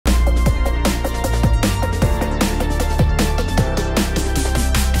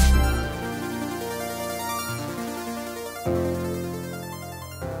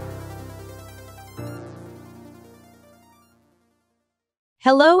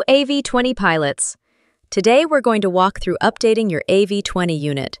Hello AV-20 pilots! Today we're going to walk through updating your AV-20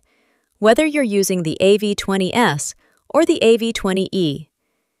 unit, whether you're using the AV-20S or the AV-20E.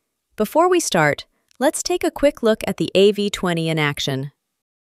 Before we start, let's take a quick look at the AV-20 in action.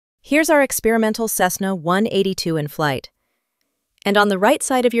 Here's our experimental Cessna 182 in flight. And on the right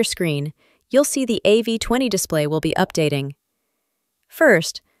side of your screen, you'll see the AV-20 display we'll be updating.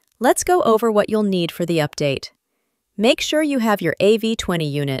 First, let's go over what you'll need for the update. Make sure you have your AV-20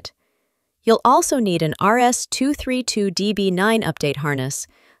 unit. You'll also need an RS-232DB9 update harness,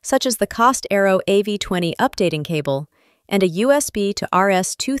 such as the Cost Aero AV-20 updating cable, and a USB to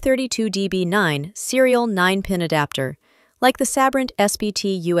RS-232DB9 serial 9-pin adapter, like the Sabrent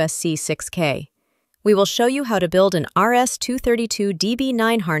SBT-USC6K. We will show you how to build an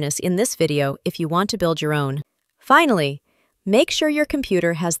RS-232DB9 harness in this video if you want to build your own. Finally, make sure your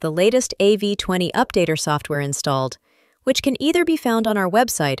computer has the latest AV-20 updater software installed, which can either be found on our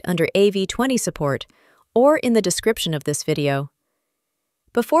website under AV-20 support or in the description of this video.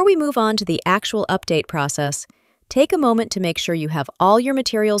 Before we move on to the actual update process, take a moment to make sure you have all your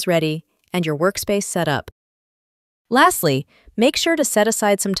materials ready and your workspace set up. Lastly, make sure to set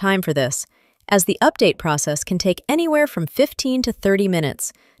aside some time for this, as the update process can take anywhere from 15 to 30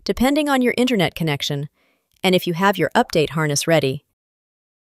 minutes, depending on your internet connection, and if you have your update harness ready.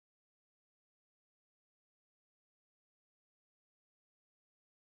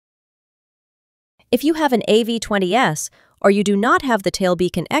 If you have an AV-20S or you do not have the Tail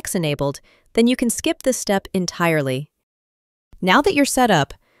Beacon X enabled, then you can skip this step entirely. Now that you're set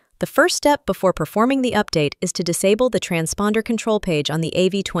up, the first step before performing the update is to disable the transponder control page on the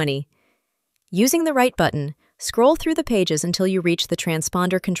AV-20. Using the right button, scroll through the pages until you reach the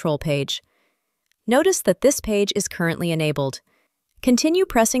transponder control page. Notice that this page is currently enabled. Continue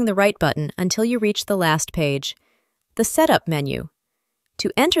pressing the right button until you reach the last page, the Setup menu. To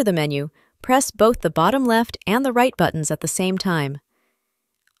enter the menu, press both the bottom left and the right buttons at the same time.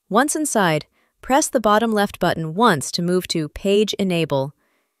 Once inside, press the bottom left button once to move to Page Enable.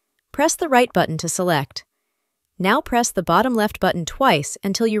 Press the right button to select. Now press the bottom left button twice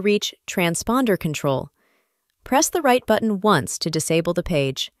until you reach Transponder Control. Press the right button once to disable the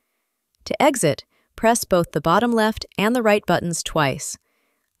page. To exit, press both the bottom left and the right buttons twice.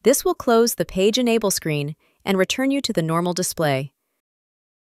 This will close the Page Enable screen and return you to the normal display.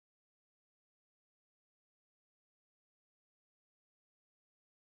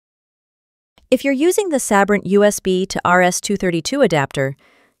 If you're using the Sabrent USB to RS-232 adapter,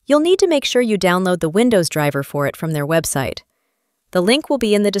 you'll need to make sure you download the Windows driver for it from their website. The link will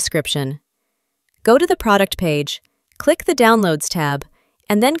be in the description. Go to the product page, click the Downloads tab,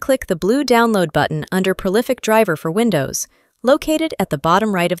 and then click the blue Download button under Prolific Driver for Windows, located at the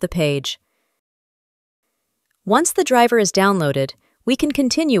bottom right of the page. Once the driver is downloaded, we can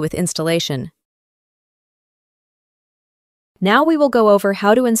continue with installation. Now we will go over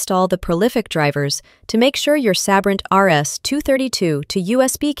how to install the Prolific drivers to make sure your Sabrent RS-232 to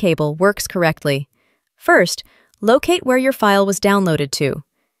USB cable works correctly. First, locate where your file was downloaded to.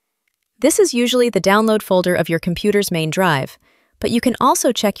 This is usually the download folder of your computer's main drive, but you can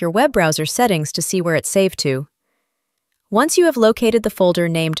also check your web browser settings to see where it's saved to. Once you have located the folder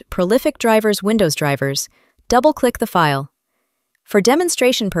named Prolific Drivers Windows Drivers, double-click the file. For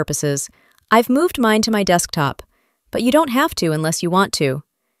demonstration purposes, I've moved mine to my desktop, but you don't have to unless you want to.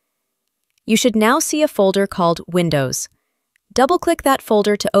 You should now see a folder called Windows. Double-click that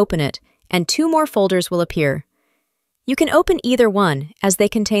folder to open it, and two more folders will appear. You can open either one, as they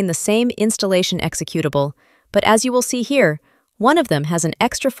contain the same installation executable, but as you will see here, one of them has an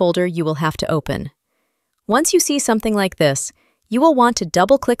extra folder you will have to open. Once you see something like this, you will want to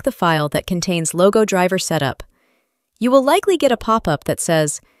double-click the file that contains Logo Driver Setup. You will likely get a pop-up that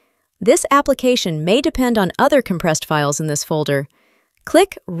says, "This application may depend on other compressed files in this folder.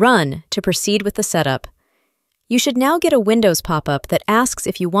 Click Run to proceed with the setup." You should now get a Windows pop-up that asks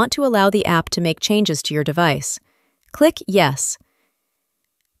if you want to allow the app to make changes to your device. Click Yes.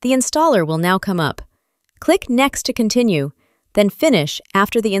 The installer will now come up. Click Next to continue, then Finish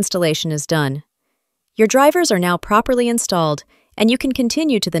after the installation is done. Your drivers are now properly installed, and you can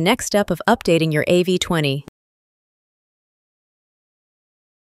continue to the next step of updating your AV-20.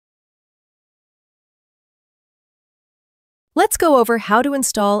 Let's go over how to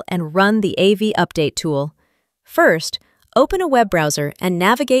install and run the AV Update tool. First, open a web browser and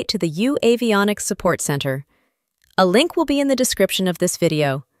navigate to the uAvionix Support Center. A link will be in the description of this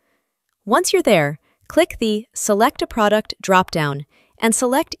video. Once you're there, click the Select a Product drop-down and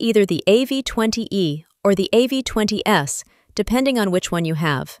select either the AV-20E or the AV-20S, depending on which one you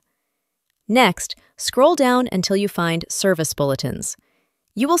have. Next, scroll down until you find Service Bulletins.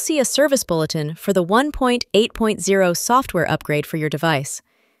 you will see a service bulletin for the 1.8.0 software upgrade for your device.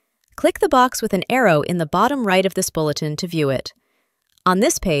 Click the box with an arrow in the bottom right of this bulletin to view it. On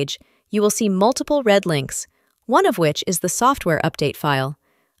this page, you will see multiple red links, one of which is the software update file,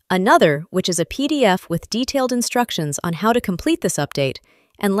 another which is a PDF with detailed instructions on how to complete this update,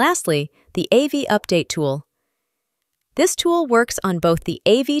 and lastly, the AV update tool. This tool works on both the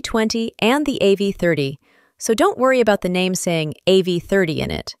AV-20 and the AV-30, so don't worry about the name saying AV-30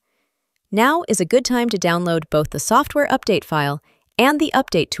 in it. Now is a good time to download both the software update file and the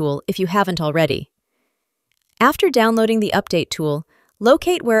update tool if you haven't already. After downloading the update tool,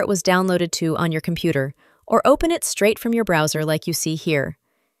 locate where it was downloaded to on your computer, or open it straight from your browser like you see here.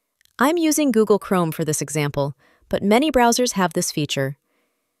 I'm using Google Chrome for this example, but many browsers have this feature.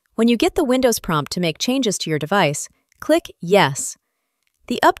 When you get the Windows prompt to make changes to your device, click Yes.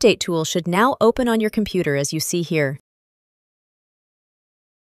 The update tool should now open on your computer as you see here.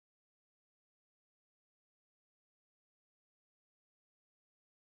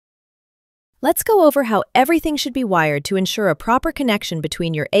 Let's go over how everything should be wired to ensure a proper connection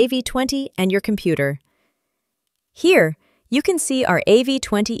between your AV-20 and your computer. Here, you can see our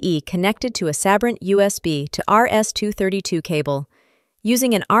AV-20E connected to a Sabrent USB to RS-232 cable,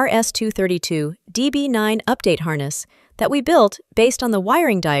 using an RS-232 DB9 update harness that we built based on the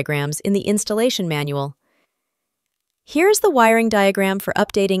wiring diagrams in the installation manual. Here's the wiring diagram for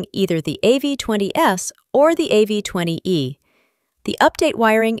updating either the AV-20S or the AV-20E. The update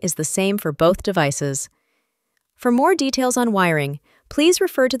wiring is the same for both devices. For more details on wiring, please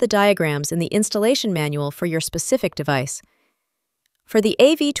refer to the diagrams in the installation manual for your specific device. For the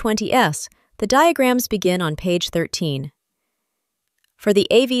AV-20S, the diagrams begin on page 13. For the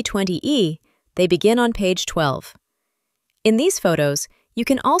AV-20E, they begin on page 12. In these photos, you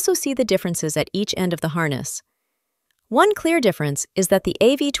can also see the differences at each end of the harness. One clear difference is that the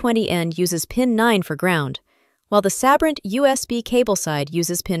AV-20 end uses pin 9 for ground, while the Sabrent USB cable side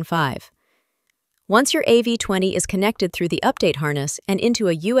uses pin 5. Once your AV-20 is connected through the update harness and into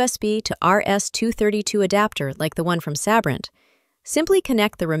a USB to RS-232 adapter like the one from Sabrent, simply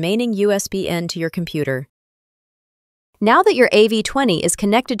connect the remaining USB end to your computer. Now that your AV-20 is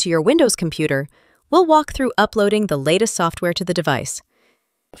connected to your Windows computer, we'll walk through uploading the latest software to the device.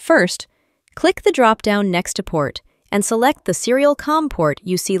 First, click the drop-down next to port and select the serial COM port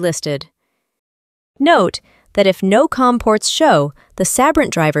you see listed. Note that if no COM ports show, the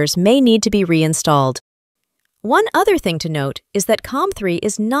Sabrent drivers may need to be reinstalled. One other thing to note is that COM3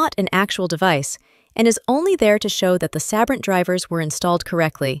 is not an actual device and is only there to show that the Sabrent drivers were installed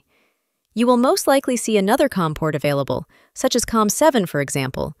correctly. You will most likely see another COM port available, such as COM7 for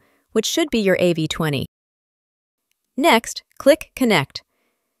example, which should be your AV-20. Next, click Connect.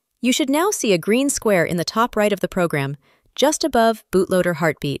 You should now see a green square in the top right of the program, just above Bootloader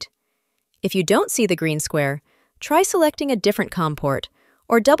Heartbeat. If you don't see the green square, try selecting a different COM port,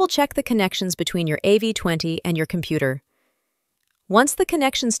 or double-check the connections between your AV-20 and your computer. Once the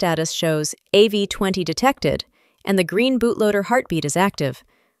connection status shows AV-20 detected and the green bootloader heartbeat is active,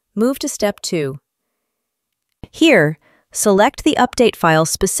 move to Step 2. Here, select the update file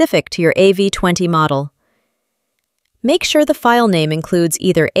specific to your AV-20 model. Make sure the file name includes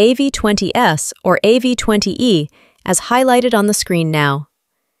either AV-20S or AV-20E as highlighted on the screen now.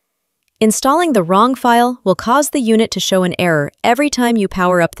 Installing the wrong file will cause the unit to show an error every time you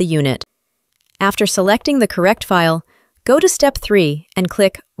power up the unit. After selecting the correct file, go to Step 3 and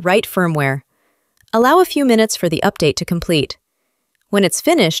click Write Firmware. Allow a few minutes for the update to complete. When it's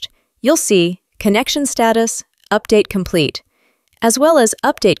finished, you'll see Connection Status, Update Complete, as well as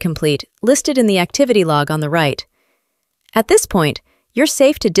Update Complete listed in the activity log on the right. At this point, you're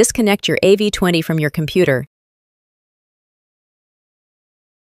safe to disconnect your AV-20 from your computer.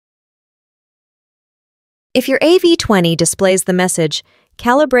 If your AV-20 displays the message,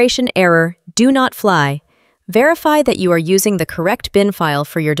 Calibration Error, Do Not Fly, verify that you are using the correct bin file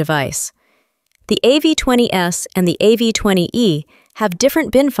for your device. The AV-20S and the AV-20E have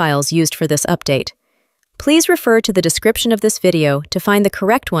different bin files used for this update. Please refer to the description of this video to find the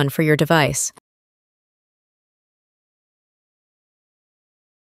correct one for your device.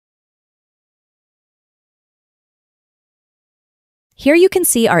 Here you can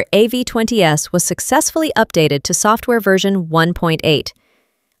see our AV-20S was successfully updated to software version 1.8.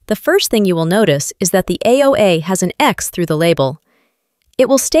 The first thing you will notice is that the AOA has an X through the label. It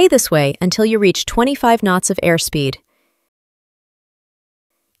will stay this way until you reach 25 knots of airspeed.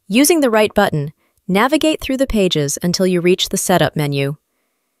 Using the right button, navigate through the pages until you reach the Setup menu.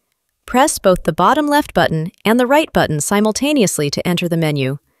 Press both the bottom left button and the right button simultaneously to enter the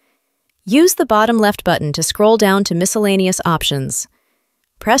menu. Use the bottom left button to scroll down to Miscellaneous Options.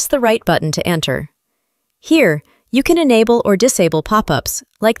 press the right button to enter. Here, you can enable or disable pop-ups,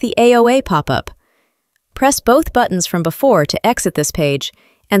 like the AOA pop-up. Press both buttons from before to exit this page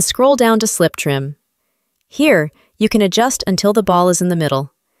and scroll down to slip trim. Here, you can adjust until the ball is in the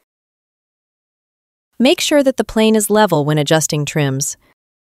middle. Make sure that the plane is level when adjusting trims.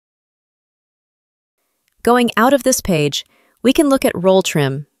 Going out of this page, we can look at roll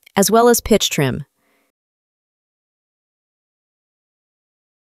trim, as well as pitch trim.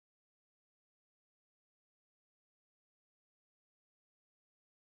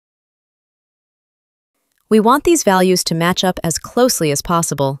 We want these values to match up as closely as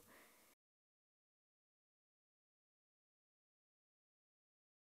possible.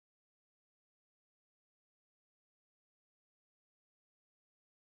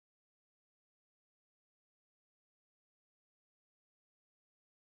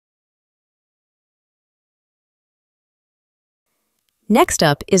 Next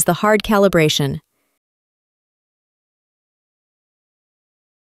up is the hard calibration.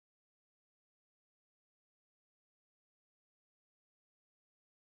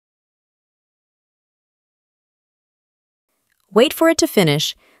 Wait for it to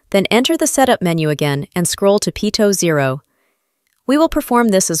finish, then enter the Setup menu again and scroll to Pitot 0. We will perform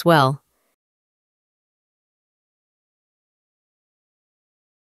this as well.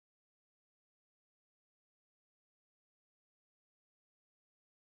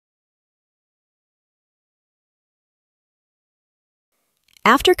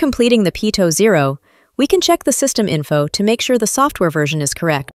 After completing the Pitot 0, we can check the system info to make sure the software version is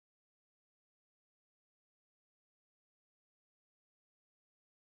correct.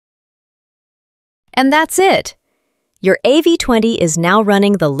 And that's it! Your AV-20 is now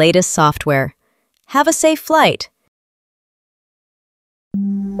running the latest software. Have a safe flight!